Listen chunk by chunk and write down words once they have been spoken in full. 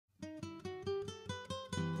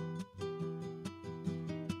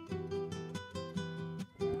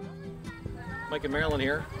Mike and Marilyn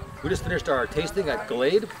here. We just finished our tasting at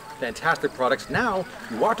Glade. Fantastic products. Now,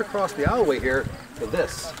 we walked across the aisleway here to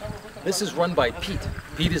this. This is run by Pete.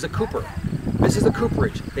 Pete is a cooper. This is the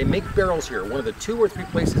cooperage. They make barrels here. One of the 2 or 3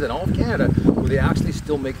 places in all of Canada where they actually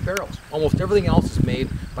still make barrels. Almost everything else is made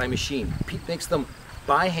by machine. Pete makes them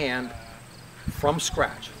by hand from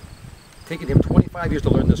scratch. Taken him 25 years to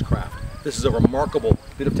learn this craft. This is a remarkable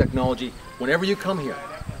bit of technology. Whenever you come here,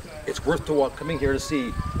 it's worth coming here to see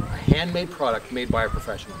a handmade product made by a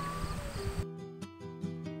professional.